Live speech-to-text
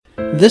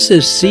This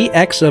is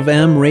CX of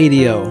M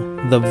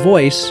Radio, the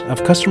voice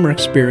of customer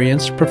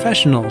experience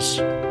professionals.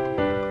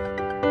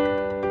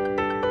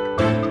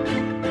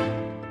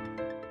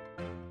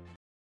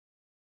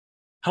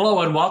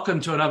 Hello and welcome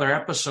to another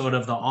episode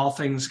of the All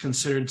Things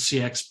Considered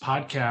CX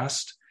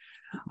podcast.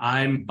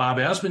 I'm Bob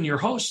Asman, your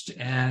host,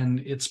 and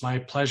it's my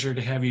pleasure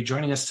to have you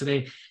joining us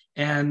today.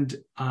 And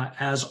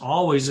as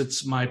always,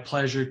 it's my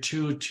pleasure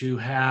to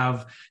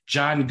have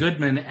John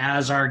Goodman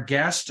as our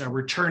guest, a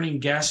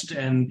returning guest.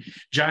 And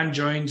John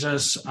joins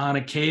us on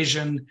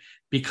occasion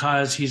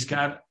because he's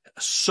got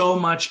so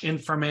much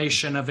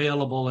information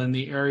available in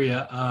the area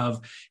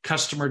of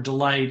customer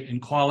delight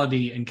and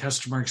quality and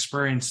customer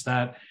experience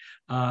that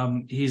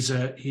he's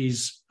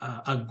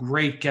a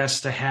great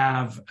guest to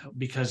have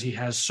because he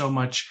has so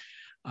much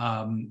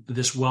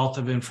this wealth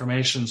of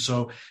information.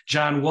 So,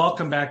 John,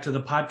 welcome back to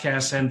the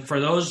podcast. And for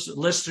those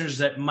listeners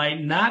that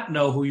might not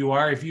know who you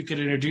are, if you could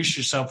introduce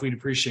yourself, we'd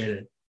appreciate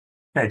it.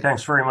 Hey,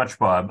 thanks very much,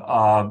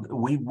 Bob.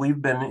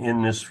 We've been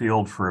in this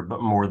field for a bit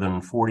more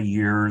than 40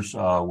 years.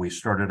 We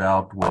started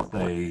out with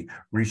a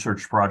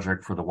research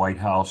project for the White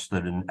House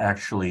that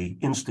actually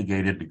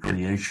instigated the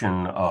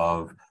creation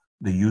of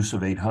the use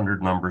of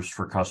 800 numbers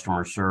for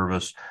customer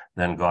service,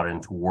 then got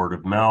into word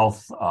of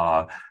mouth,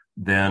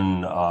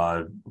 then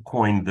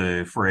coined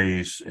the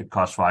phrase, it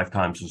costs 5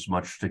 times as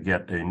much to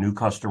get a new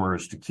customer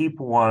as to keep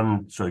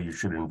one, so you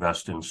should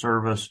invest in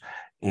service.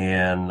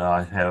 And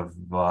I have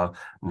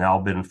now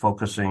been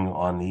focusing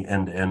on the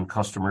end-to-end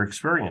customer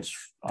experience,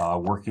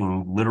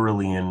 working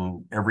literally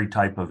in every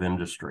type of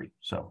industry.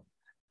 So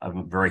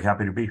I'm very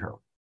happy to be here.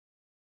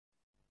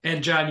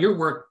 And John, your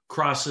work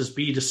crosses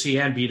B2C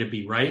and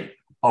B2B, right?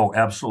 Oh,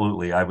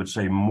 absolutely. I would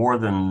say more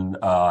than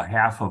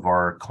half of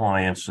our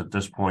clients at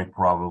this point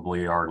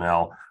probably are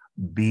now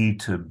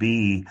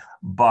B2B,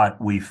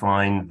 but we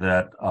find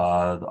that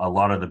a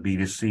lot of the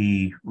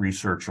B2C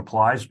research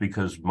applies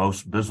because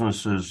most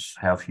businesses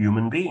have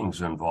human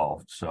beings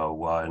involved.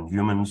 So, and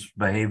humans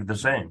behave the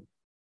same.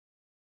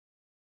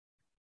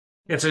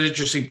 It's an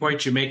interesting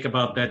point you make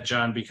about that,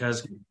 John,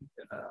 because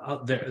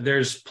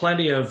there's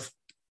plenty of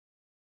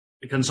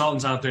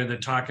consultants out there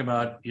that talk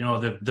about,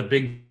 the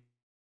big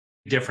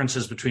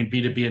differences between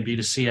B2B and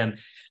B2C. And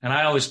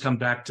I always come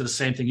back to the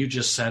same thing you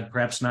just said,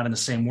 perhaps not in the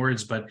same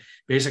words, but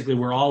basically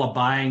we're all a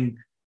buying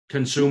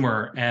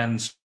consumer. And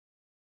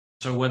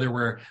so whether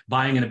we're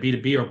buying in a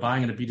B2B or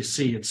buying in a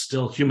B2C, it's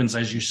still humans,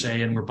 as you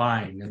say, and we're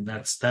buying. And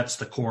that's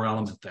the core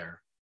element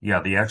there.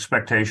 Yeah, the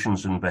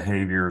expectations and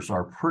behaviors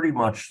are pretty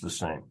much the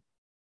same.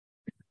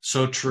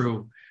 So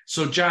true.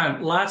 So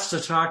John, lots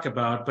to talk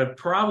about, but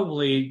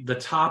probably the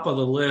top of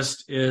the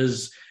list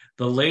is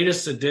the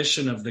latest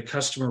edition of the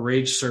Customer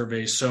Rage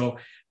Survey. So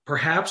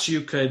perhaps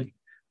you could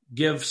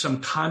give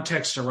some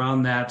context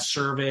around that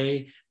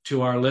survey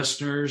to our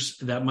listeners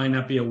that might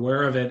not be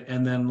aware of it.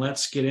 And then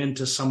let's get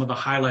into some of the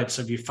highlights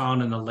that you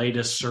found in the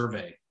latest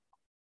survey.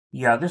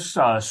 Yeah, this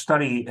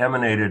study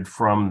emanated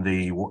from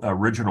the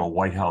original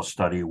White House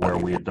study where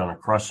we had done a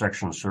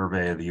cross-section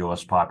survey of the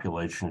U.S.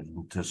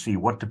 population to see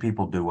what do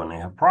people do when they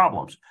have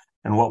problems.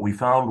 And what we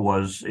found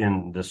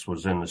this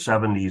was in the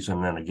 70s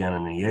and then again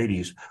in the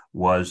 80s,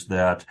 was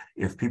that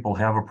if people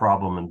have a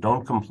problem and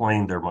don't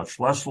complain, they're much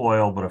less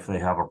loyal. But if they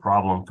have a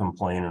problem,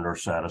 complain, and are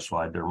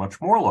satisfied, they're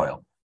much more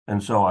loyal.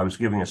 And so I was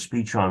giving a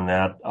speech on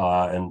that,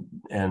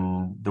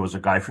 and there was a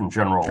guy from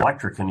General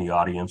Electric in the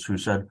audience who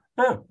said,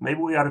 maybe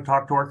we ought to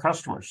talk to our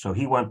customers. So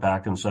he went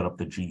back and set up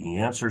the GE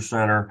Answer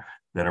Center,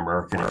 then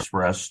American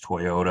Express,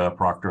 Toyota,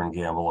 Procter &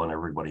 Gamble, and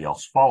everybody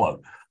else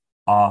followed.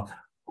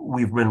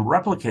 We've been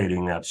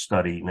replicating that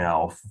study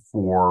now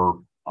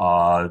for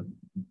the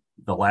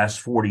last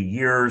 40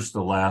 years.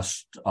 The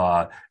last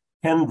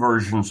 10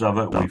 versions of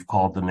it we've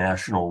called the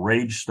National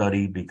Rage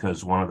Study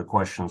because one of the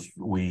questions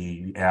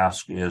we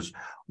ask is,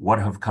 what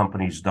have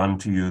companies done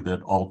to you that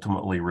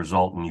ultimately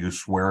result in you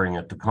swearing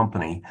at the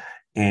company?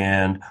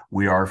 And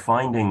we are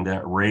finding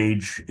that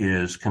rage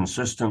is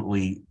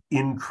consistently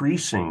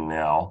increasing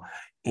now,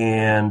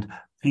 and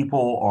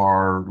people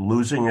are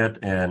losing it,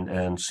 and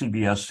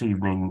CBS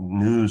Evening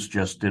News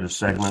just did a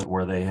segment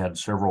where they had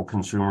several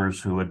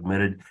consumers who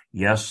admitted,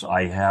 yes,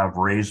 I have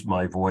raised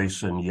my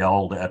voice and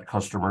yelled at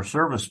customer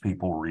service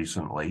people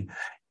recently.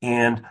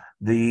 And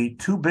the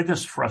two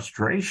biggest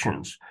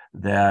frustrations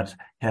that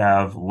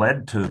have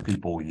led to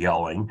people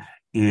yelling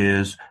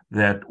is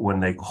that when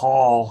they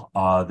call,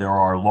 there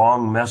are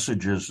long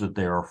messages that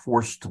they are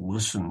forced to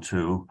listen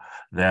to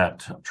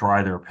that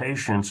try their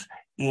patience,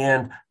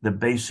 and the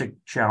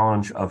basic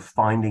challenge of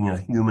finding a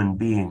human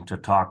being to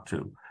talk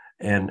to.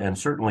 And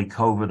certainly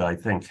COVID, I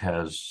think,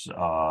 has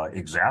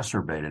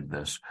exacerbated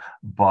this.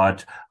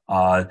 But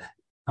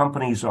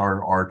companies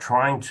are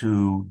trying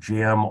to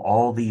jam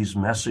all these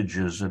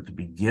messages at the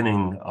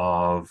beginning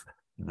of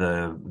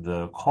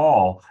the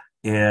call,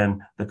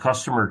 and the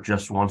customer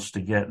just wants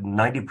to get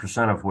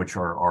 90% of which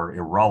are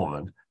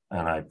irrelevant.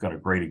 And I've got a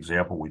great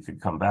example we could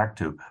come back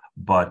to.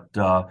 But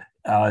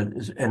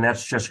and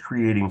that's just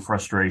creating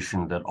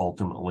frustration that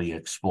ultimately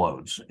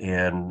explodes.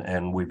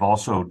 And we've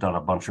also done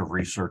a bunch of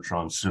research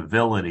on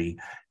civility,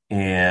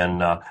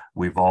 And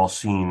we've all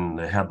seen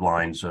the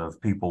headlines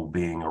of people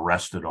being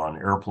arrested on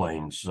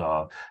airplanes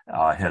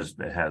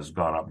has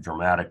gone up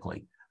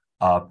dramatically.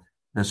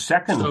 The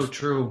second, so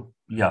true.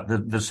 Yeah,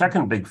 the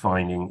second big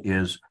finding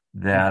is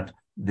that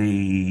the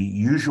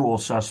usual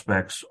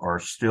suspects are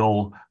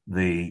still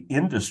the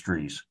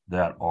industries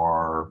that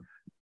are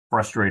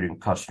frustrating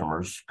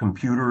customers.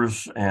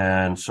 Computers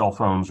and cell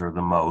phones are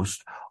the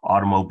most.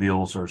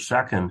 Automobiles are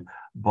second.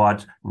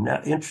 But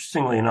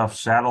interestingly enough,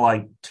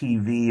 satellite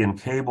TV and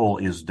cable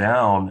is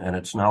down, and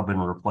it's now been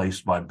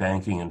replaced by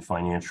banking and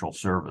financial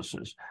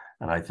services.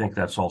 And I think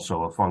that's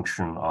also a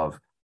function of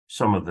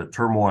some of the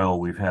turmoil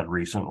we've had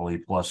recently,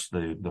 plus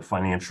the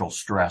financial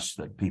stress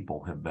that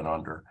people have been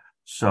under.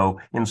 So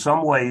in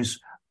some ways,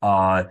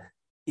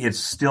 it's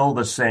still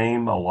the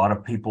same. A lot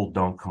of people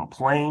don't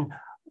complain.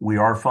 We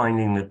are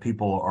finding that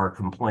people are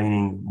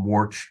complaining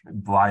more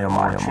via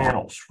more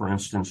channels. For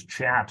instance,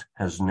 chat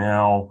has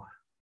now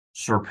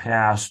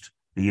surpassed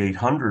the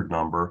 800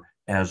 number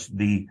as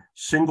the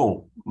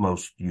single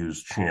most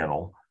used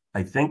channel,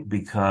 I think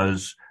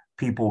because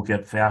people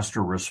get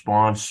faster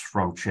response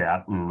from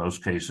chat. In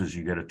most cases,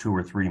 you get a 2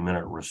 or 3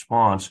 minute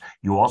response.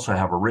 You also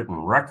have a written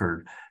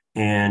record,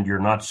 and you're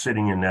not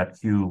sitting in that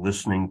queue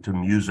listening to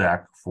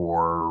music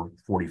for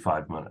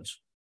 45 minutes.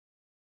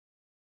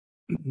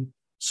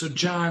 So,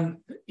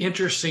 John,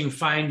 interesting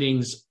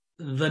findings.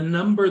 The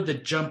number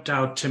that jumped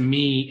out to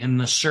me in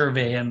the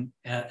survey and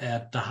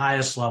at the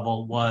highest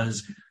level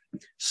was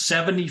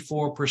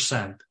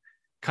 74%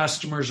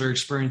 customers are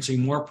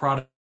experiencing more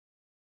product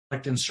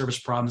and service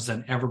problems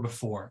than ever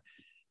before.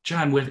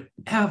 John, with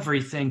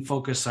everything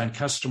focused on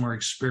customer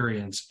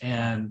experience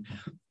and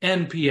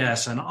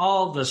NPS and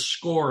all the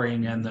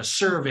scoring and the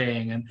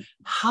surveying, and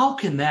how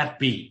can that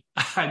be?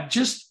 I'm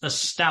just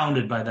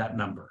astounded by that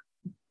number.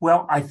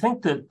 Well, I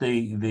think that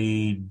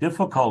the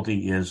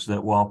difficulty is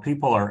that while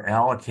people are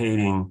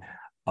allocating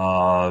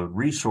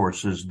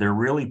resources, they're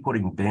really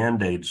putting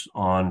Band-Aids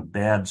on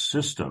bad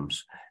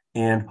systems.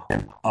 And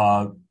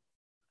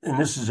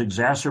this is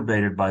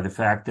exacerbated by the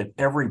fact that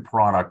every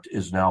product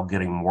is now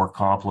getting more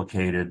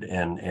complicated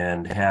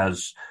and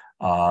has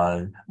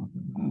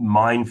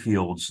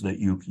minefields that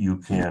you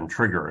can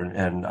trigger.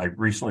 And I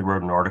recently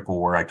wrote an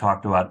article where I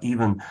talked about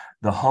even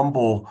the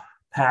humble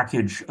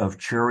package of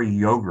cherry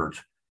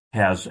yogurt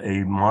has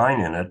a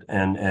mine in it.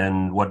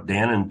 And what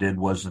Dannon did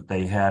was that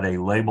they had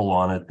a label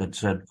on it that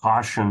said,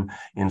 "Caution,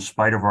 in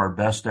spite of our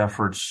best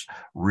efforts,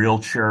 real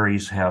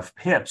cherries have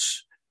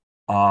pits."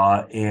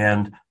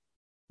 And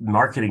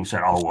marketing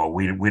said, "Oh, well,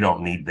 we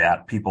don't need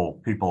that.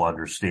 People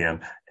understand."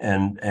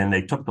 And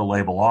they took the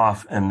label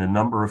off, and the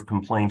number of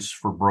complaints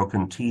for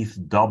broken teeth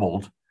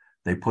doubled.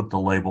 They put the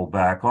label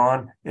back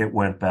on, it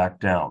went back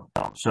down.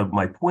 So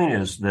my point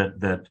is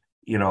that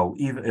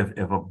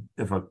even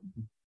if a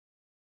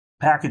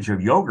package of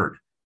yogurt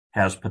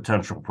has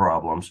potential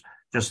problems,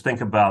 just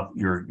think about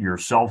your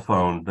cell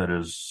phone that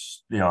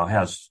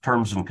has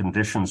terms and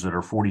conditions that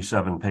are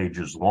 47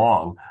 pages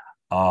long,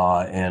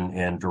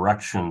 and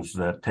directions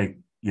that take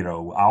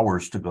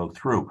hours to go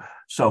through.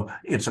 So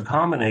it's a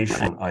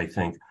combination, I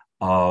think,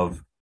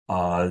 of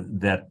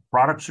that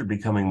products are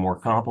becoming more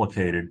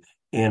complicated,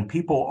 and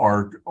people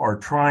are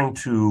trying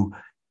to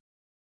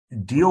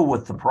deal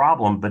with the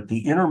problem. But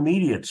the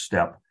intermediate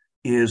step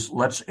is,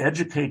 let's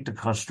educate the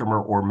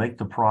customer or make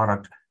the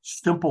product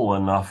simple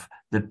enough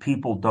that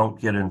people don't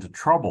get into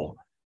trouble.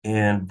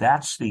 And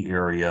that's the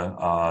area.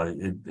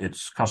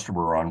 It's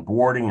customer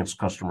onboarding, it's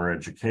customer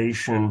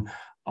education,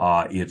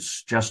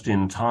 it's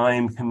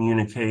just-in-time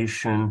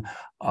communication,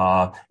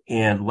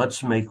 and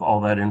let's make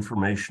all that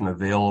information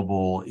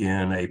available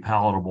in a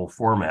palatable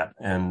format.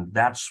 And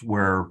that's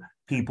where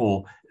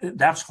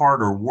that's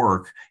harder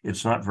work.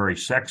 It's not very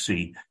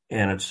sexy,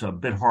 and it's a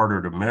bit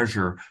harder to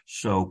measure.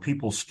 So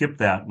people skip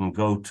that and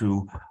go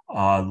to,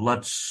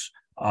 let's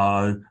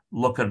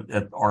look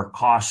at our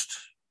cost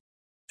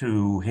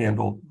to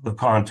handle the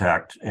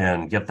contact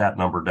and get that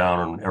number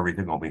down, and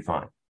everything will be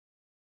fine.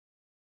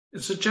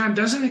 So, John,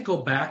 doesn't it go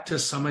back to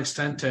some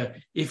extent to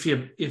if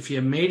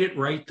you made it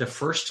right the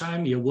first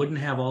time, you wouldn't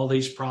have all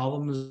these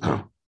problems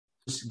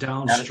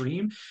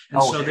downstream?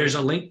 And so there's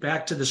a link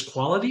back to this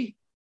quality?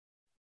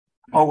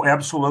 Oh,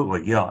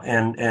 absolutely. Yeah.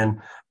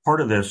 And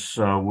part of this,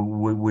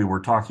 we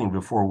were talking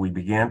before we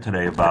began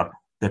today about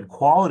that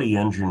quality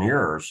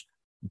engineers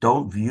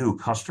don't view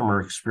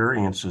customer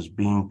experience as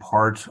being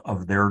part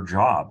of their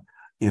job.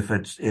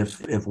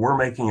 If we're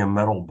making a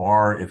metal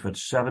bar, if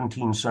it's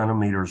 17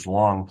 centimeters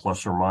long,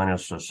 plus or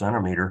minus a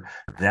centimeter,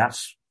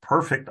 that's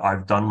perfect.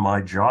 I've done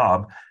my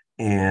job.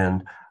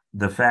 And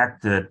the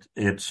fact that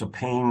it's a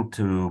pain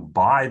to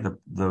buy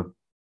the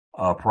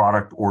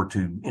product or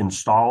to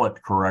install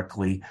it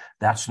correctly,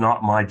 that's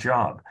not my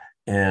job.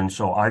 And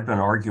so I've been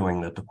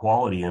arguing that the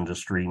quality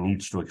industry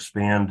needs to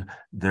expand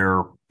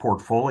their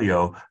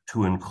portfolio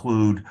to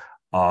include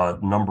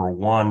number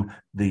one,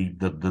 the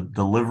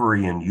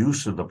delivery and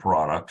use of the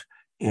product.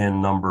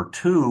 And number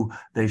two,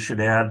 they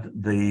should add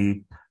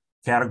the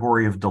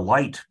category of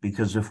delight,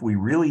 because if we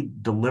really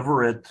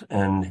deliver it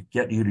and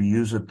get you to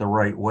use it the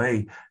right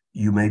way,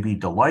 you may be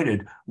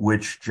delighted,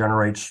 which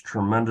generates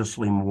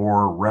tremendously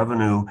more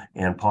revenue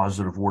and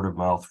positive word of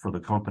mouth for the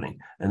company.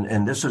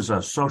 And this is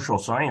a social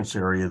science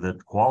area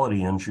that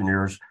quality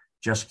engineers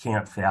just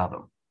can't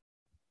fathom.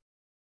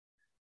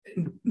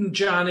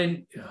 John,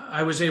 and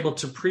I was able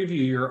to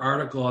preview your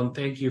article, and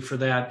thank you for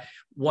that.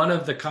 One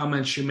of the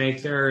comments you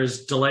make there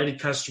is delighted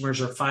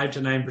customers are 5 to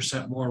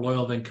 9% more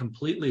loyal than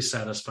completely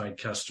satisfied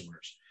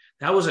customers.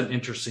 That was an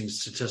interesting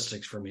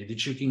statistic for me,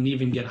 that you can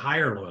even get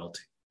higher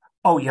loyalty.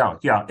 Oh, yeah.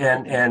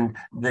 And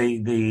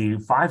the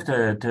 5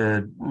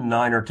 to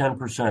 9 or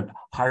 10%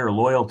 higher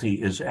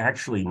loyalty is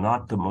actually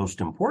not the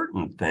most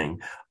important thing.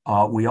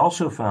 We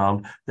also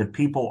found that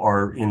people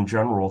are, in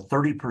general,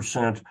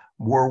 30%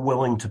 more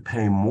willing to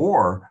pay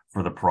more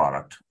for the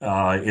product.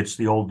 It's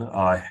the old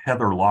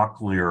Heather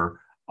Locklear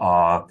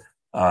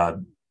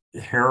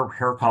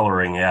hair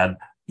coloring ad,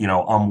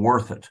 I'm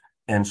worth it.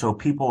 And so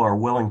people are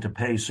willing to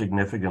pay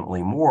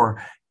significantly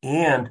more.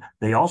 And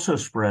they also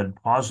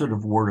spread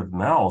positive word of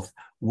mouth,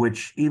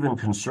 which even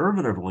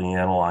conservatively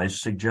analyzed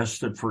suggests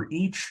that for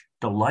each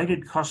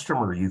delighted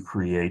customer you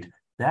create,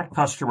 that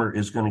customer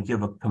is going to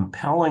give a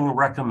compelling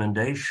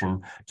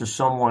recommendation to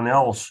someone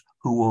else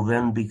who will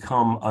then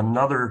become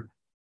another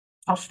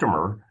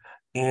customer.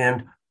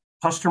 And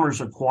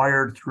customers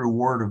acquired through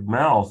word of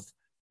mouth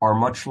are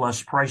much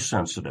less price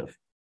sensitive.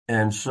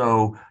 And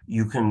so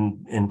you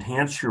can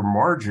enhance your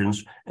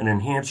margins and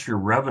enhance your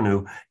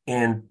revenue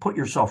and put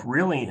yourself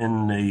really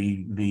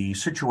in the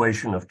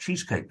situation of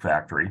Cheesecake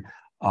Factory,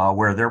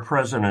 where their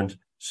president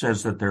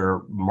says that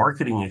their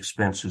marketing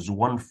expense is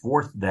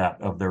 1/4 that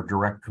of their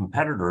direct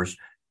competitors.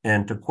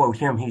 And to quote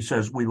him, he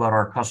says, we let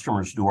our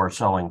customers do our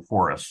selling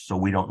for us, so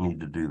we don't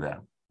need to do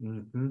that.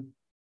 Mm-hmm.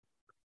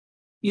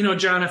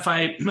 John, if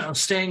I'm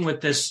staying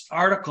with this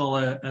article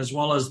as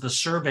well as the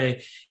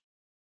survey,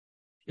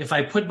 if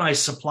I put my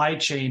supply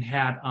chain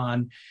hat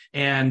on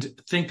and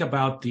think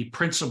about the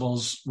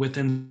principles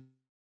within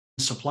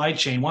supply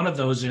chain, one of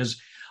those is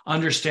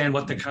understand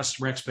what the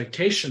customer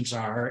expectations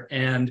are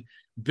and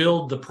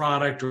build the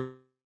product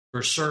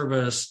or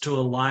service to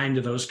align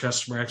to those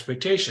customer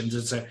expectations.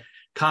 It's a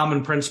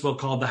common principle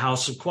called the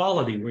house of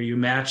quality, where you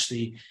match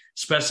the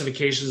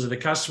specifications of the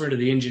customer to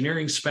the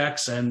engineering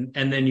specs, and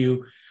then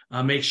you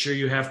make sure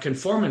you have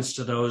conformance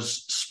to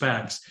those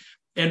specs.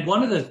 And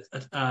one of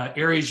the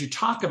areas you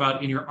talk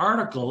about in your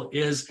article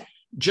is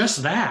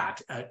just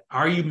that.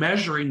 Are you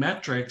measuring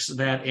metrics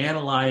that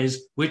analyze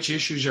which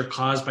issues are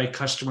caused by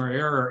customer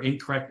error or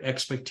incorrect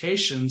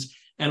expectations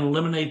and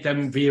eliminate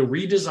them via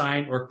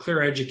redesign or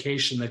clear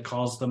education that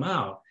calls them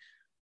out?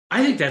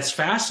 I think that's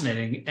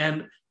fascinating.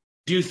 And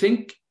do you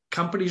think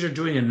companies are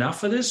doing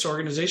enough of this?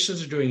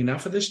 Organizations are doing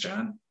enough of this,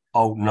 John?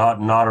 Oh,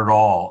 not at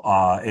all.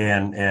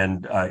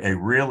 And a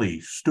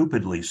really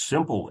stupidly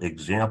simple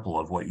example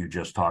of what you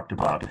just talked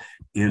about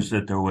is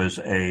that there was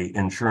a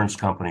insurance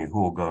company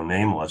who will go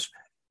nameless.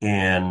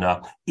 And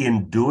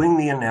in doing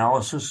the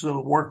analysis of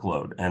the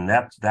workload, and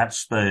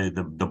that's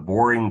the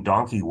boring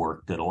donkey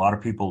work that a lot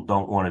of people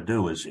don't want to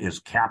do, is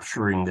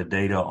capturing the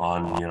data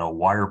on,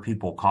 why are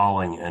people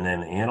calling and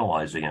then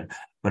analyzing it.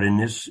 But in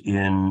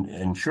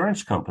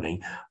insurance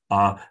company,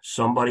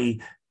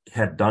 somebody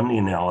had done the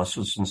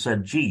analysis and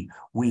said, gee,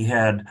 we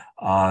had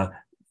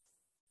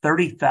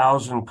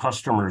 30,000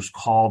 customers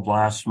called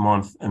last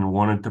month and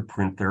wanted to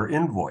print their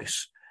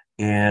invoice.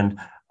 And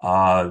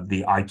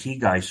the IT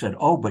guy said,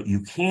 oh, but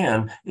you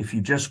can, if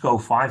you just go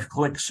 5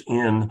 clicks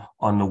in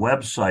on the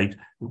website,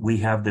 we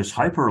have this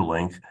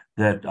hyperlink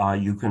that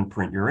you can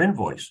print your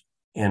invoice.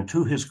 And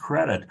to his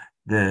credit,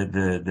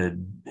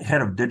 the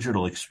head of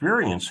digital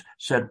experience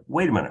said,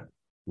 wait a minute,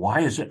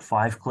 why is it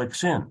 5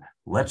 clicks in?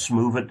 Let's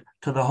move it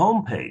to the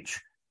home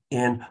page.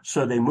 And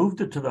so they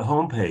moved it to the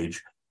home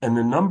page, and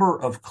the number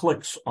of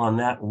clicks on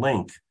that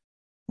link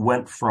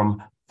went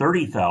from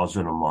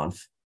 30,000 a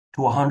month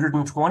to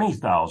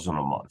 120,000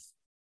 a month.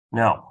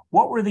 Now,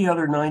 what were the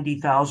other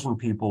 90,000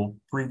 people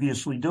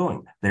previously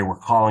doing? They were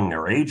calling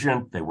their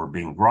agent. They were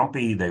being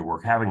grumpy. They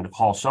were having to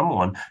call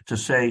someone to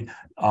say,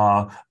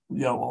 how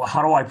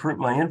do I print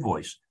my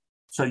invoice?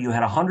 So you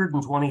had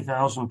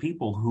 120,000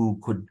 people who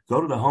could go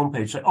to the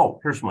homepage, say,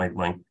 oh, here's my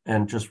link,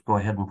 and just go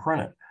ahead and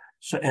print it.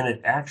 So, and it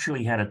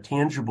actually had a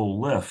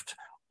tangible lift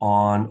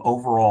on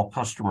overall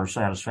customer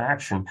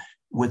satisfaction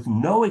with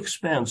no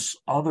expense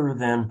other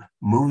than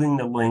moving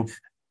the link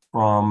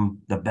from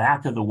the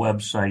back of the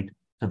website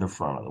to the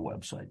front of the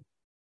website.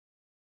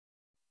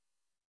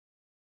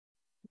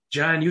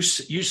 John, you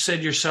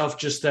said yourself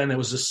just then it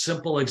was a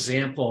simple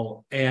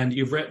example, and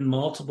you've written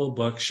multiple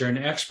books. You're an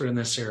expert in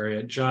this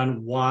area.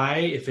 John, why,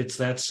 if it's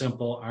that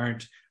simple,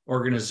 aren't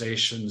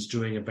organizations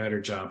doing a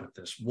better job at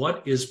this?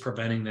 What is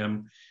preventing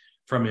them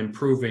from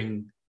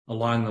improving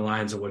along the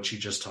lines of what you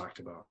just talked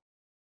about?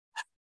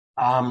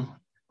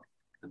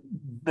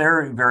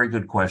 Very, very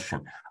good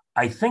question.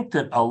 I think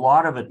that a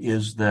lot of it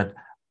is that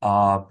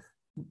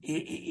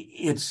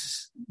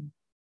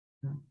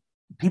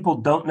people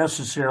don't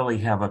necessarily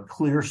have a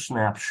clear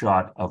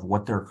snapshot of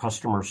what their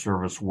customer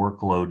service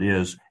workload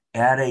is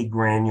at a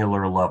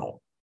granular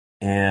level.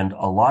 And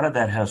a lot of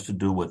that has to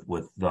do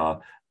with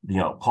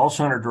call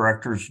center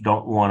directors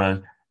don't want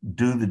to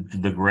do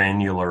the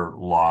granular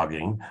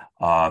logging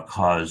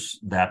because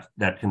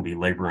that can be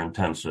labor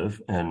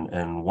intensive.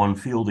 And one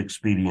field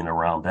expedient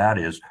around that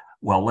is,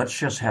 well, let's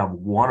just have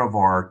one of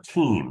our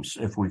teams.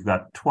 If we've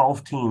got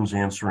 12 teams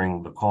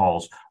answering the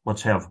calls,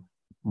 let's have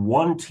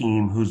one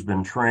team who's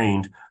been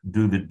trained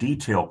do the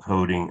detail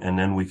coding, and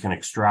then we can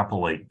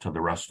extrapolate to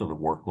the rest of the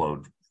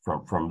workload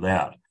from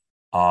that.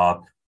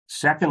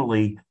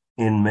 Secondly,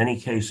 in many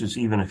cases,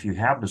 even if you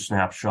have the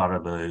snapshot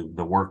of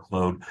the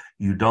workload,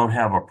 you don't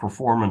have a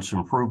performance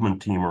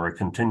improvement team or a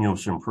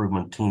continuous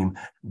improvement team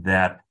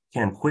that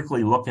can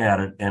quickly look at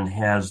it and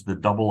has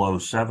the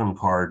 007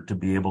 card to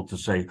be able to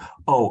say,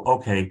 oh,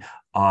 okay,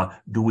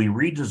 do we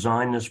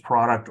redesign this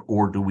product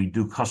or do we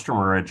do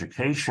customer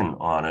education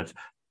on it?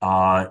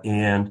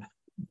 And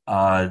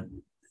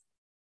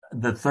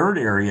the third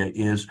area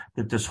is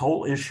that this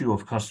whole issue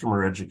of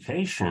customer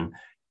education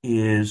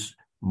is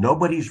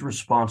nobody's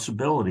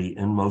responsibility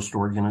in most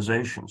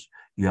organizations.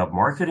 You have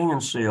marketing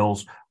and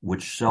sales,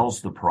 which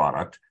sells the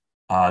product.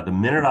 The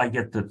minute I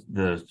get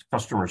the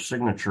customer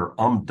signature,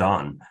 I'm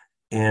done.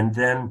 And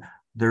then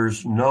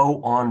there's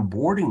no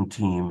onboarding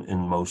team in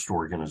most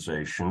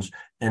organizations.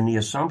 And the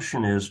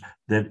assumption is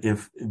that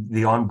if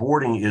the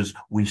onboarding is,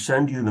 we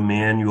send you the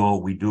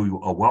manual, we do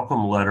a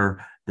welcome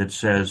letter that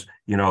says,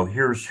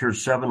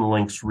 here's 7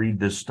 links, read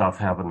this stuff,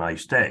 have a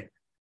nice day.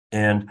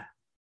 And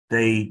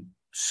they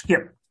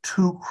skip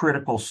 2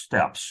 critical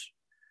steps.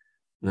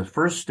 The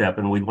first step,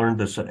 and we learned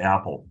this at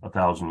Apple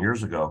 1,000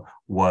 years ago,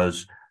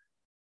 was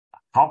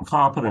how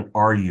competent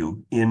are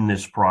you in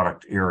this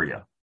product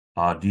area?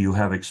 Do you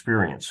have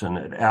experience? And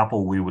at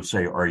Apple, we would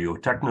say, are you a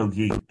techno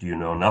geek? Do you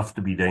know enough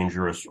to be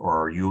dangerous?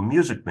 Or are you a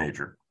music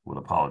major? With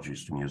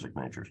apologies to music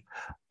majors.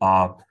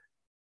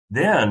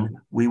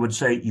 Then we would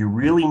say, you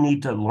really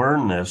need to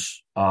learn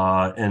this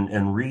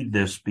and read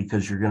this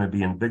because you're going to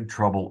be in big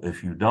trouble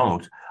if you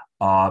don't.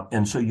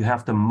 And so you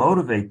have to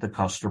motivate the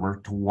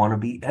customer to want to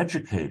be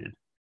educated.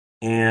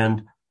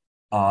 And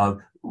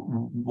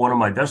one of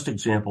my best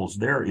examples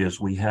there is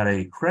we had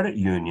a credit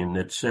union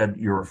that said,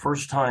 you're a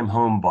first-time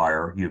home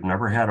buyer, you've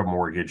never had a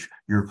mortgage,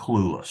 you're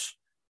clueless.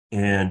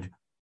 And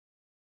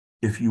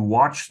if you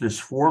watch this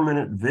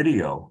 4-minute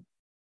video,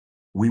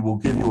 we will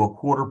give you a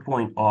 1/4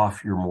 point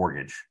off your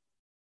mortgage.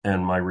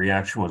 And my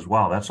reaction was,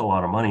 wow, that's a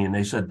lot of money. And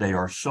they said they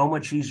are so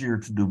much easier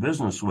to do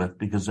business with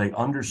because they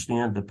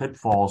understand the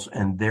pitfalls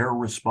and their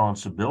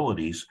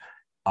responsibilities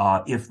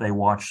if they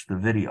watch the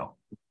video.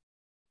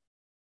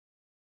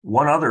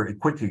 One other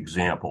quick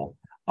example,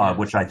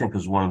 which I think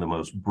is one of the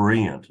most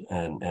brilliant,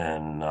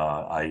 and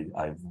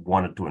I've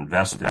wanted to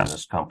invest in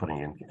this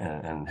company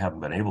and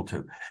haven't been able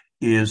to,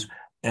 is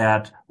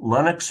at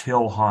Lenox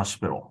Hill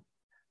Hospital.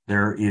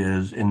 There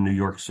is, in New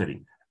York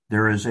City,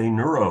 there is a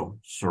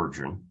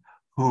neurosurgeon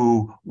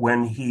who,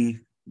 when he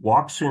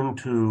walks in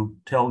to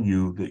tell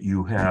you that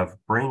you have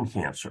brain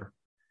cancer,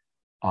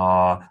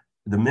 the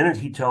minute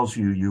he tells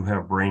you you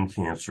have brain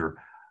cancer,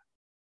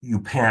 you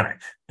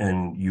panic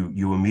and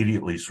you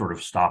immediately sort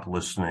of stop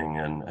listening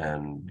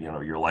and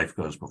your life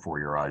goes before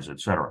your eyes, et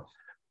cetera.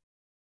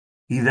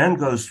 He then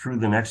goes through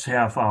the next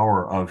half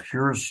hour of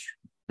here's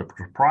the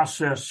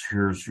process,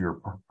 here's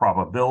your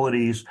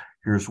probabilities,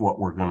 here's what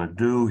we're going to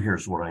do,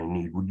 here's what I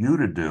need you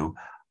to do.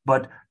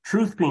 But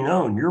truth be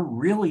known, you're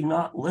really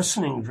not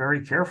listening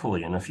very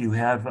carefully. And if you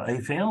have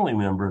a family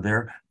member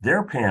there,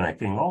 they're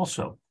panicking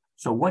also.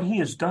 So what he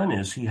has done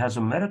is he has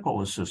a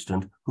medical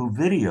assistant who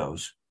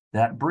videos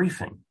that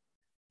briefing.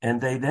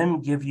 And they then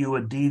give you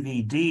a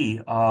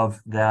DVD of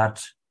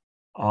that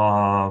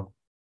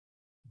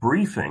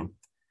briefing.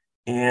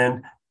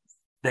 And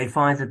they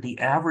find that the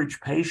average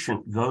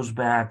patient goes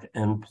back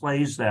and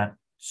plays that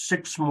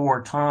 6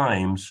 more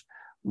times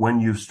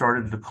when you've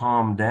started to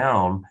calm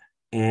down,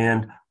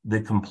 and the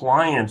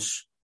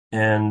compliance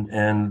and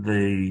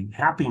the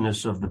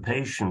happiness of the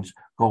patients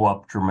go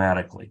up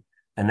dramatically.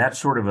 And that's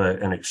sort of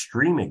an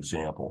extreme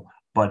example,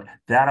 but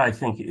that I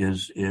think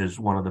is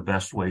one of the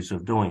best ways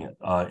of doing it.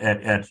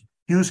 At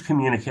Hughes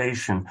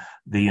Communication,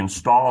 the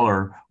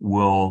installer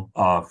will,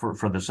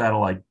 for the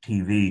satellite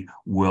TV,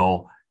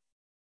 will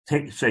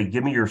say,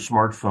 give me your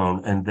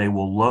smartphone, and they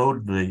will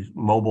load the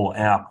mobile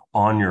app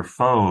on your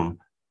phone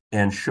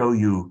and show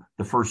you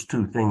the first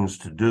 2 things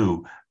to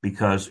do,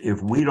 because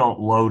if we don't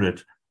load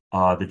it,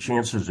 the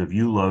chances of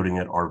you loading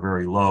it are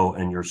very low,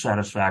 and your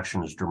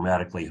satisfaction is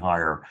dramatically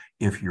higher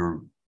if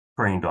you're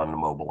trained on the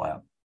mobile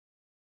app.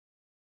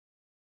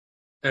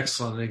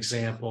 Excellent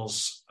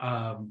examples,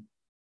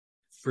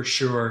 for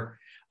sure.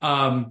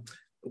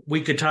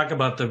 We could talk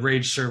about the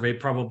RAGE survey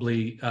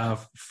probably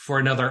for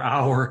another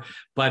hour,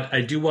 but I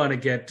do want to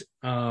get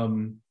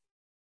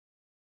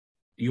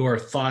your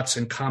thoughts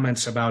and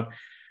comments about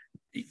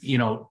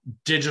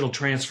digital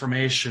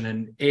transformation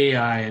and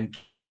AI and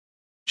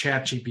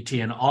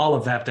ChatGPT and all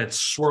of that that's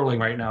swirling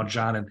right now,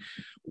 John. And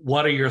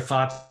what are your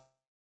thoughts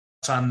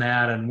on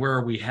that, and where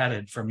are we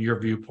headed from your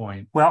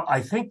viewpoint? Well,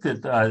 I think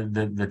that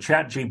the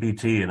Chat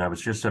GPT, and I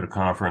was just at a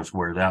conference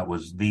where that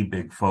was the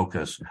big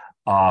focus.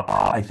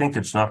 I think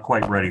it's not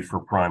quite ready for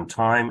prime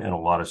time in a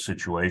lot of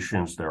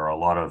situations. There are a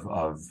lot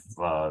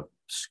of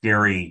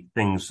scary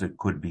things that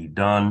could be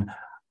done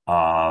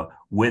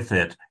with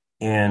it.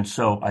 And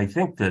so I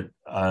think that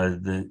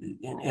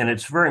and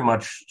it's very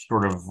much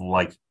sort of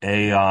like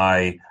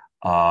AI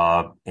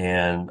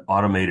and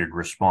automated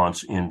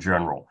response in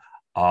general.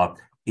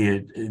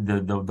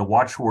 The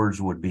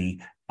watchwords would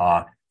be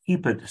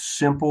keep it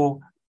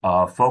simple,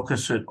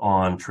 focus it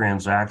on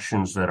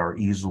transactions that are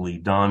easily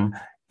done.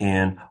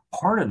 And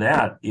part of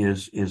that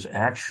is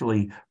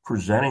actually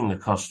presenting the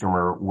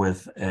customer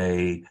with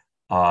here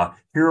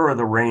are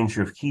the range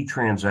of key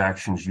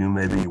transactions you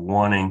may be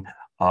wanting,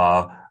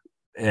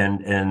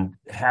 and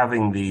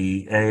having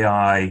the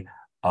AI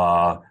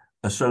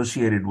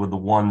associated with the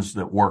ones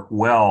that work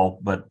well,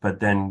 but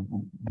then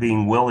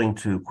being willing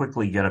to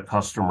quickly get a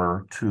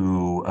customer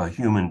to a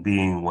human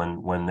being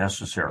when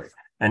necessary.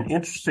 And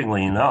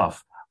interestingly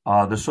enough,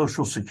 the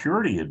Social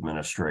Security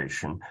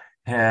Administration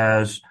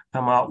has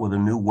come out with a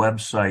new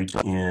website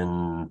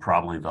in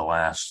probably the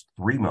last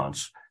 3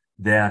 months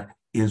that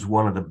is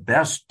one of the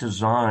best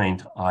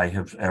designed I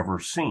have ever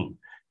seen,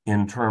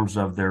 in terms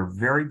of they're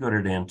very good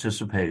at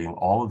anticipating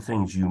all the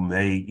things you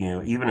may,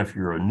 even if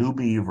you're a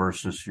newbie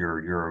versus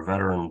you're a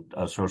veteran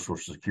Social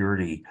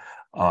Security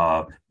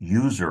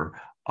user,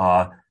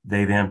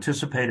 they've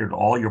anticipated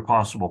all your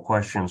possible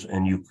questions,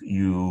 and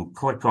you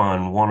click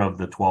on one of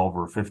the 12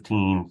 or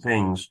 15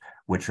 things,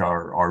 which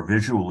are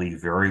visually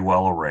very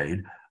well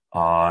arrayed,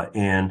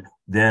 and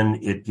then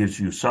it gives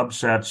you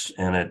subsets,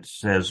 and it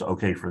says,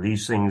 okay, for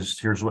these things,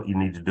 here's what you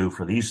need to do.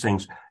 For these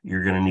things,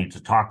 you're going to need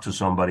to talk to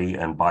somebody.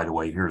 And by the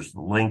way, here's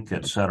the link,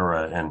 et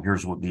cetera. And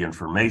here's what the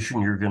information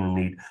you're going to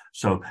need.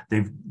 So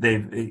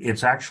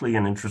it's actually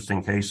an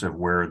interesting case of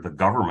where the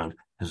government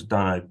has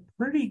done a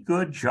pretty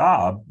good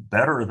job,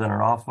 better than an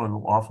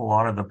awful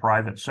lot of the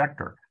private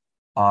sector.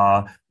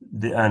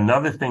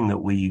 Another thing that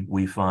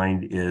we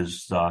find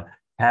is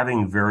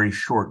having very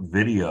short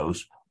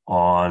videos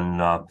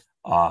on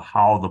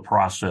how the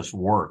process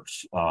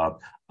works.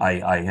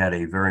 I had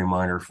a very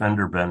minor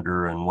fender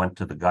bender and went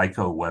to the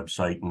Geico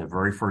website, and the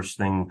very first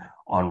thing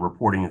on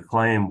reporting a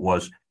claim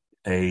was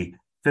a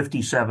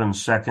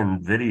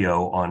 57-second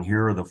video on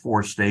here are the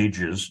 4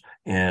 stages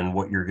and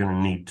what you're going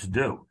to need to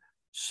do.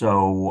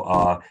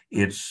 So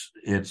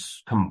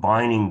it's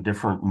combining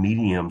different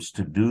mediums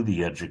to do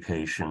the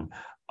education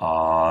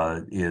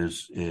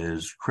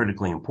is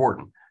critically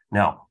important.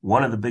 Now,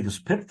 one of the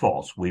biggest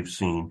pitfalls we've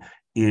seen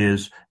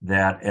is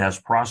that as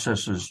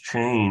processes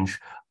change,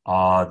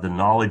 the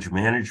knowledge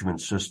management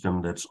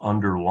system that's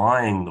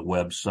underlying the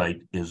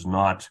website is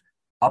not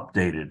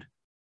updated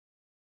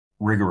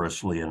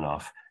rigorously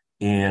enough.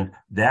 And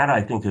that,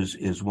 I think,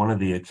 is one of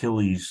the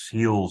Achilles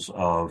heels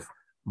of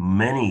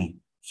many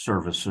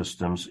service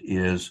systems,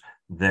 is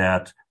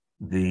that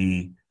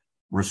the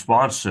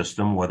response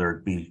system, whether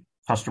it be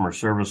customer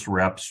service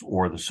reps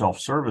or the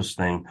self-service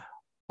thing,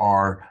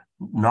 are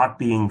not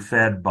being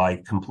fed by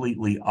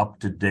completely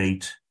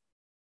up-to-date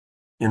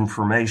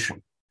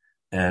information.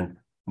 And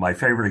my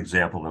favorite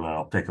example, and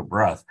I'll take a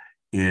breath,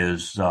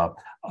 is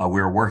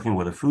we were working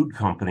with a food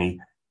company,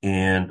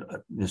 and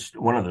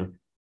one of the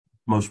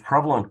most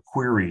prevalent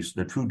queries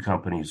that food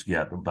companies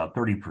get, about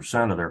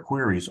 30% of their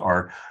queries,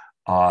 are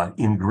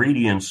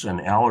ingredients and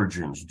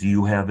allergens. Do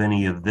you have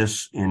any of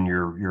this in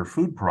your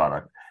food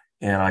product?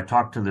 And I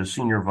talked to the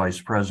senior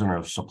vice president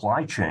of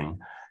supply chain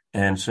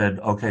and said,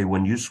 okay,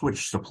 when you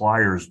switch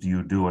suppliers, do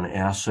you do an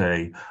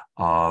assay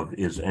of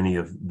is any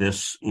of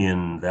this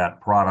in that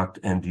product,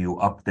 and do you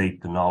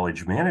update the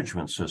knowledge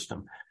management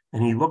system?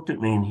 And he looked at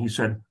me and he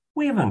said,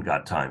 we haven't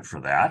got time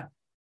for that.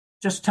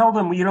 Just tell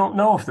them you don't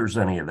know if there's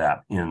any of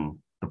that in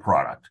the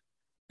product.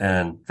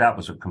 And that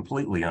was a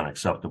completely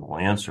unacceptable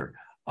answer.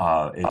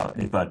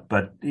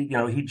 But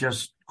he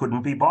just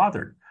couldn't be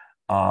bothered.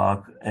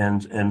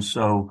 And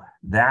so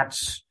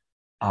that's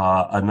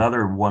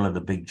another one of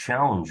the big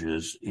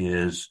challenges,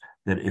 is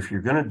that if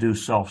you're going to do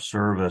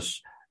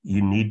self-service,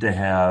 you need to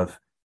have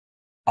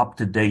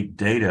up-to-date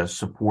data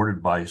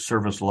supported by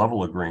service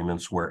level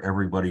agreements where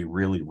everybody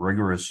really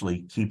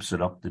rigorously keeps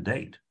it up to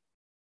date.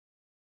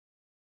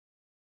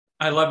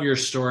 I love your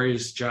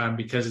stories, John,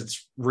 because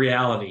it's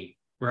reality,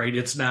 right?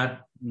 It's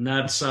not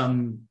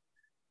some,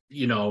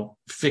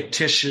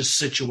 fictitious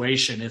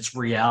situation. It's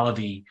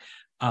reality.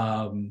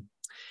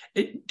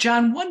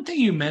 John, one thing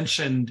you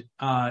mentioned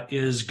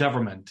is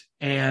government.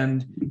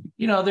 And,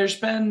 there's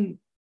been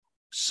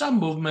some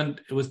movement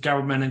with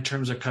government in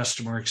terms of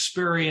customer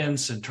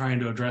experience and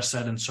trying to address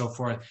that and so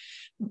forth.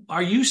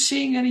 Are you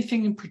seeing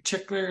anything in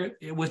particular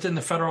within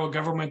the federal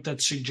government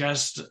that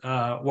suggests,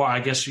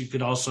 I guess you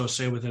could also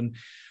say within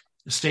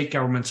state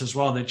governments as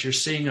well, that you're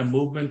seeing a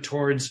movement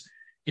towards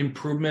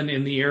improvement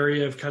in the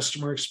area of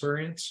customer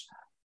experience?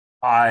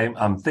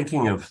 I'm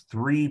thinking of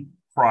 3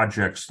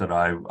 projects that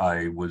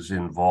I was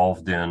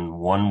involved in,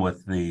 one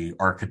with the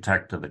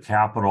architect of the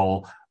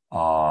Capitol,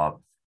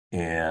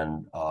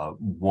 and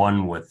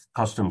one with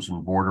Customs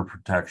and Border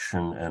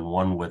Protection, and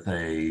one with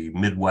a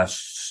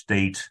Midwest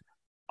state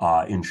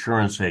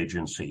insurance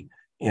agency.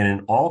 And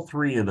in all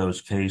three of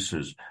those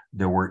cases,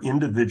 there were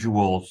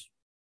individuals,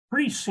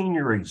 pretty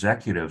senior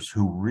executives,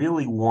 who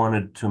really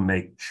wanted to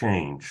make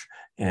change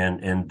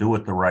and do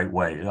it the right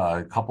way.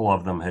 A couple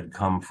of them had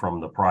come from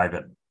the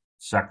private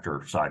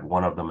sector side.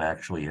 One of them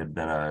actually had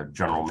been a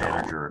general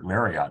manager at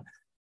Marriott.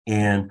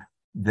 And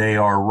they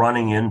are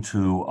running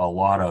into a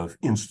lot of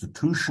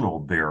institutional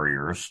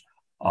barriers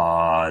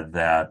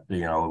that,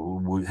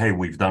 hey,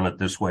 we've done it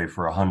this way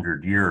for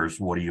 100 years.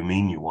 What do you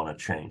mean you want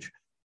to change?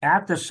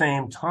 At the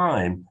same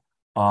time,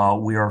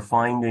 we are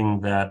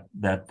finding that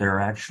they're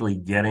actually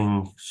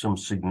getting some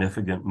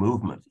significant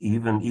movement,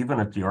 even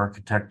at the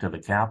architect of the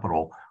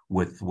Capitol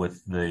with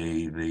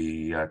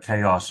the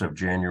chaos of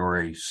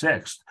January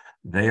 6th.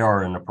 They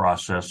are in the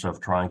process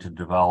of trying to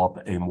develop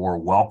a more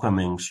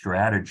welcoming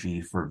strategy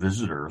for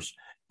visitors.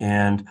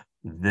 And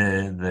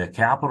the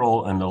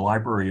Capitol and the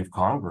Library of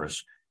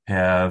Congress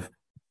have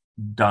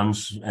done,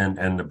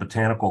 and the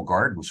Botanical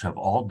Gardens have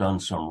all done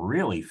some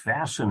really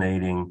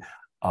fascinating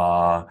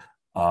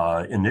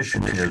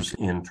initiatives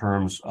in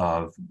terms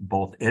of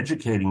both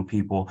educating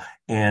people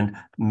and,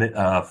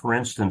 for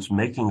instance,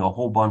 making a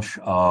whole bunch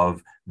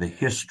of the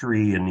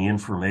history and the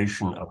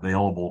information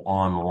available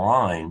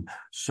online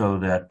so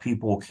that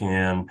people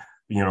can,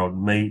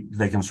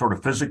 they can sort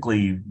of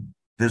physically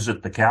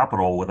visit the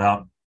Capitol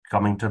without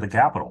coming to the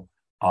Capitol.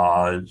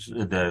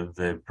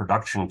 The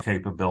production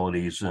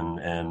capabilities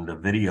and the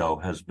video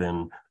has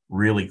been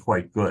really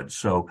quite good.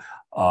 So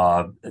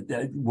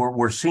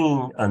we're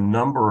seeing a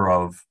number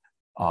of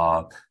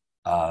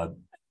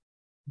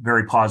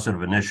very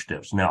positive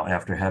initiatives. Now,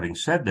 after having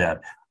said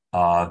that,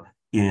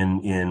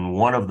 in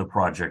one of the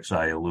projects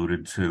I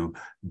alluded to,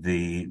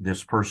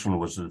 this person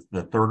was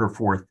the third or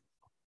fourth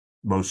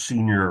most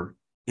senior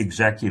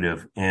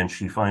executive, and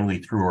she finally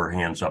threw her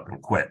hands up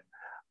and quit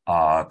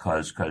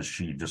because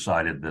she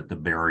decided that the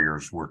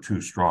barriers were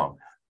too strong.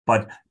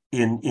 But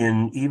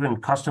in even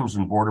Customs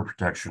and Border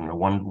Protection,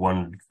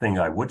 one thing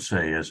I would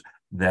say is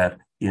that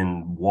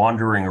in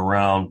wandering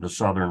around the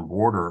southern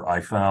border,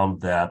 I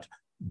found that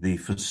the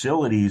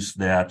facilities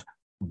that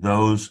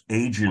those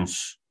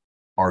agents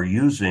are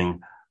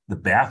using, the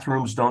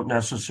bathrooms don't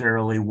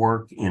necessarily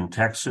work. In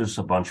Texas,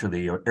 a bunch of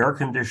the air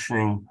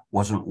conditioning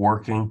wasn't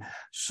working.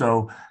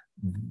 So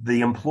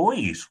the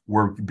employees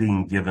were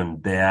being given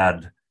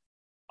bad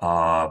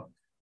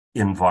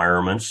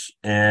environments,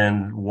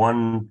 and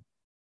one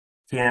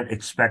can't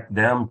expect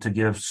them to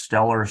give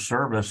stellar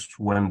service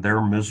when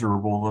they're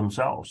miserable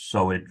themselves.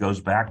 So it goes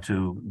back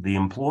to the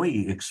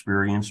employee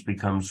experience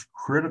becomes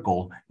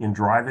critical in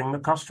driving the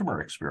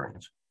customer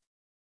experience.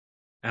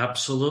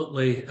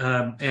 Absolutely.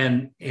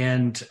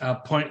 And a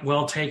point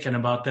well taken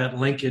about that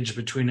linkage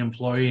between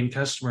employee and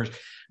customers.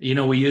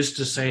 We used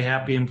to say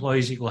happy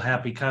employees equal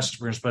happy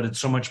customers, but it's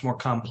so much more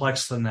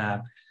complex than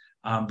that.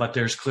 But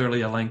there's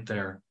clearly a link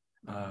there.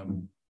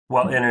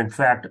 Well, and in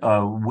fact,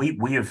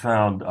 we have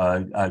found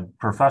a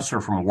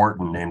professor from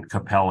Wharton named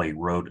Capelli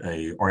wrote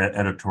an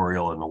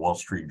editorial in the Wall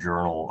Street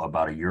Journal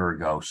about a year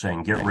ago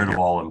saying, get rid of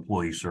all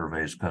employee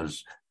surveys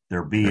because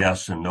they're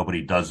BS and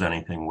nobody does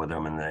anything with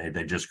them and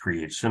they just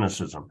create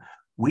cynicism.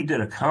 We did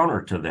a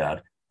counter to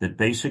that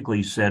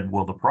basically said,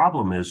 well, the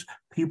problem is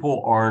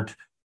people aren't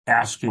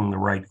asking the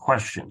right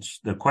questions.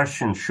 The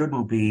question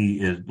shouldn't be,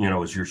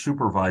 is your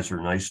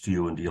supervisor nice to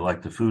you and do you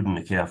like the food in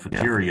the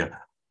cafeteria?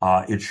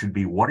 It should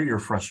be, what are your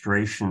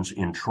frustrations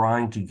in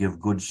trying to give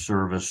good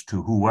service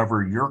to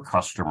whoever your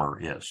customer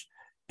is?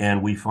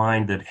 And we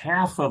find that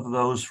half of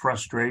those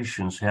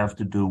frustrations have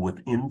to do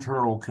with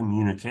internal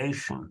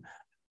communication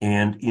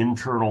and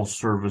internal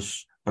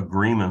service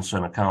agreements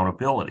and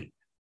accountability.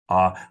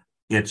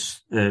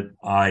 It's that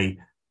I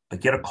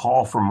get a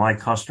call from my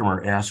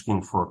customer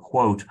asking for a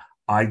quote.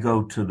 I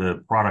go to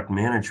the product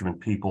management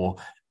people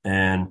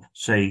and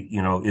say,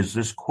 is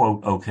this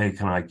quote okay?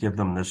 Can I give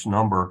them this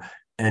number?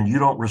 And you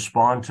don't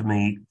respond to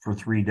me for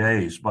 3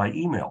 days by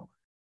email.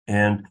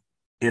 And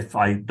if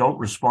I don't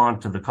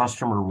respond to the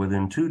customer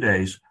within 2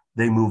 days,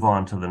 they move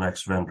on to the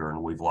next vendor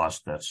and we've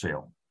lost that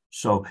sale.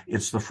 So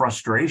it's the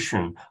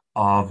frustration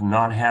of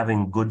not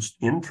having good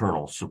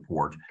internal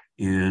support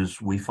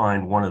is we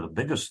find one of the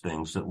biggest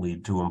things that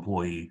lead to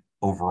employee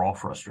overall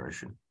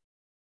frustration.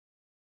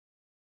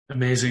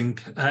 Amazing.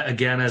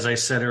 Again, as I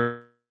said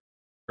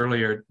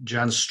earlier,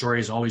 John's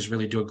stories always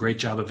really do a great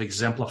job of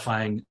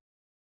exemplifying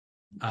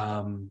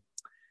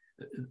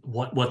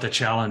what the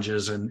challenge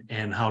is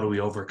and how do we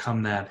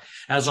overcome that.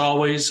 As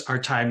always, our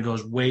time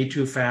goes way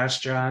too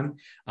fast, John.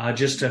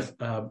 Just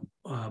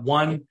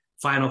one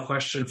final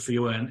question for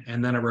you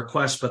and then a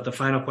request, but the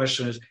final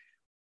question is,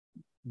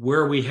 where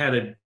are we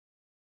headed,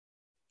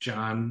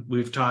 John?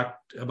 We've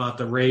talked about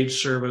the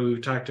RAGE survey,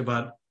 we've talked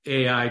about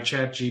AI,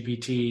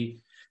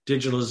 ChatGPT,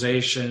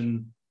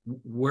 digitalization.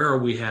 Where are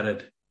we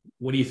headed?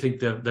 What do you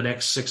think the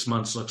next 6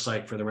 months looks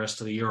like for the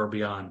rest of the year or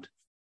beyond?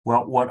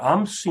 Well, what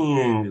I'm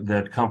seeing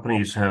that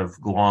companies have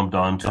glommed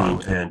onto,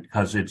 and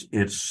because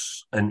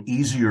it's an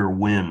easier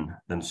win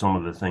than some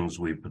of the things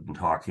we've been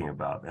talking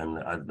about, and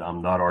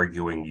I'm not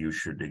arguing you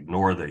should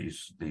ignore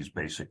these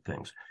basic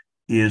things,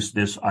 is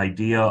this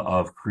idea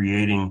of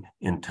creating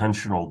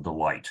intentional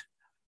delight.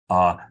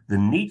 The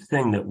neat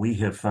thing that we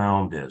have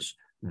found is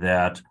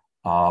that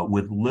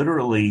with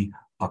literally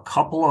a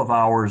couple of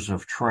hours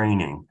of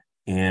training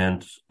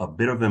and a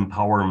bit of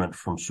empowerment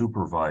from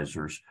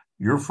supervisors,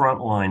 your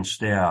frontline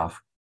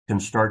staff can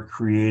start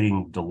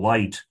creating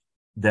delight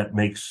that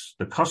makes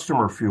the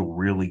customer feel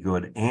really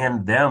good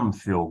and them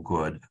feel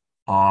good,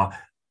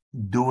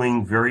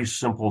 doing very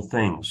simple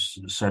things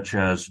such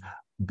as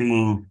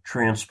being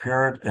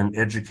transparent and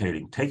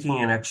educating, taking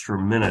an extra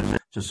minute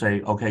to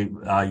say, okay,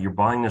 you're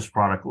buying this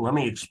product. Let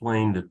me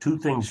explain the 2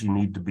 things you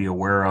need to be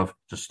aware of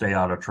to stay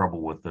out of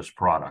trouble with this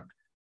product.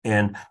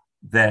 And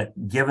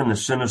that, given the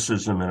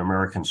cynicism in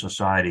American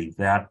society,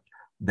 that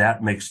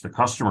makes the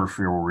customer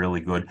feel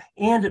really good,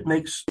 and it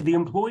makes the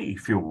employee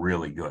feel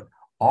really good.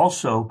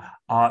 Also,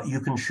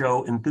 you can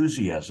show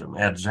enthusiasm.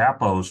 At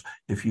Zappos,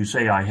 if you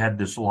say, I had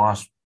this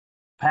lost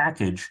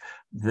package,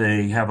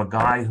 they have a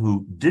guy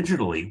who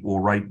digitally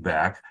will write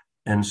back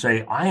and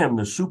say, I am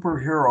the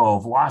superhero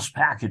of lost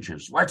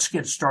packages. Let's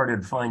get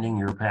started finding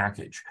your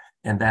package.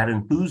 And that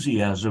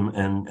enthusiasm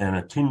and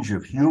a tinge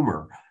of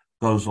humor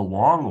goes a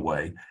long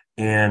way.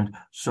 And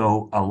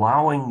so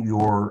allowing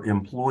your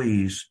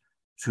employees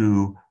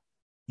to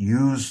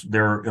use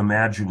their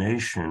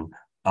imagination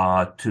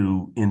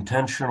to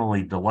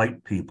intentionally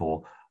delight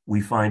people,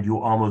 we find you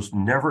almost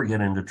never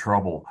get into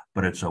trouble,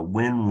 but it's a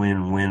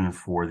win-win-win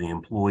for the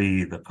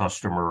employee, the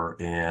customer,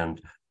 and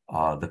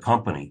the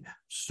company.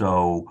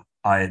 So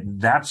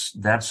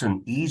that's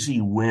an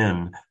easy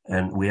win.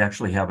 And we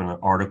actually have an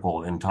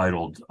article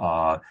entitled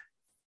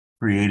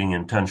Creating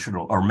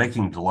Intentional or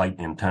Making Delight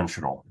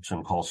Intentional. It's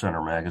in Call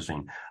Center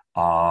Magazine.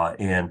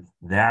 And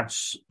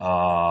that's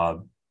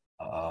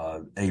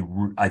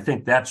I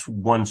think that's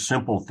one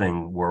simple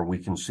thing where we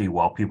can see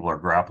while people are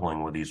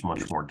grappling with these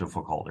much more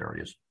difficult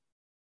areas.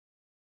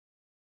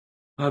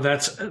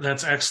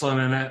 That's excellent.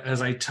 And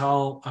as I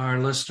tell our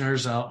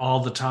listeners all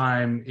the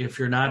time, if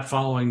you're not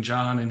following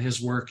John and his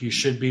work, you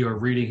should be, or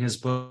reading his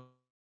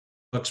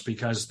books,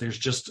 because there's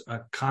just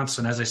a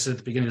constant, as I said at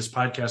the beginning of this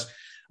podcast,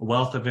 a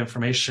wealth of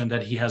information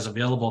that he has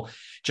available.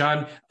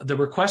 John, the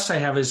request I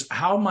have is,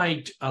 how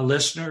might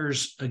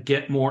listeners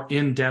get more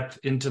in-depth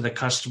into the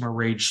customer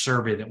rage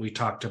survey that we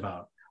talked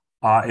about?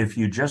 If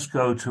you just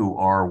go to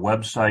our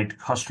website,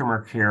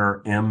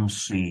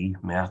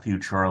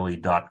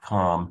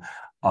 customercaremc.com,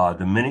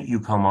 the minute you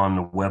come on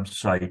the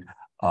website,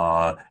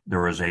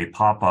 there is a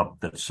pop-up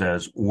that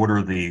says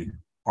order the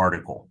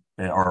article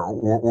or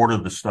order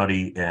the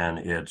study, and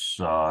it's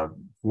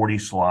 40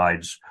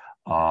 slides,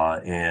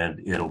 and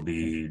it'll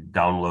be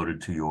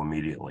downloaded to you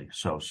immediately.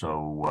 So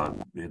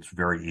it's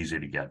very easy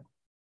to get.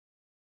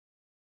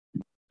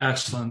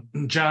 Excellent.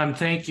 John,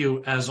 thank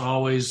you. As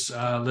always,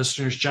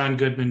 listeners, John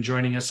Goodman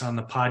joining us on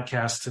the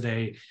podcast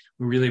today.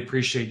 We really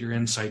appreciate your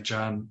insight,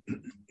 John.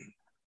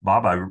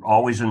 Bob, I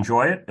always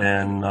enjoy it,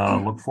 and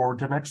look forward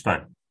to next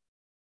time.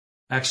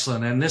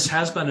 Excellent. And this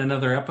has been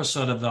another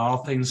episode of the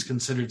All Things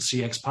Considered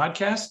CX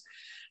podcast.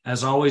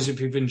 As always,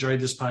 if you've enjoyed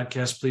this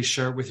podcast, please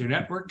share it with your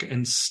network,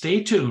 and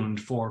stay tuned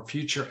for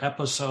future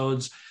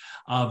episodes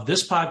of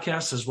this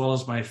podcast, as well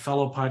as my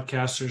fellow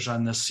podcasters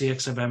on the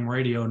CXFM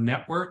radio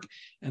network.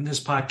 And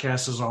this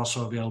podcast is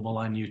also available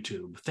on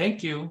YouTube.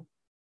 Thank you.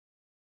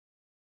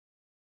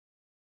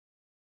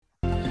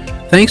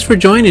 Thanks for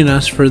joining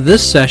us for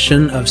this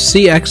session of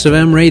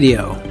CXFM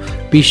Radio.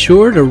 Be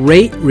sure to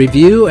rate,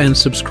 review, and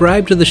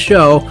subscribe to the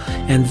show,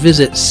 and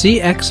visit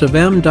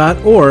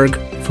cxfm.org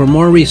for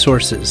more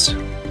resources.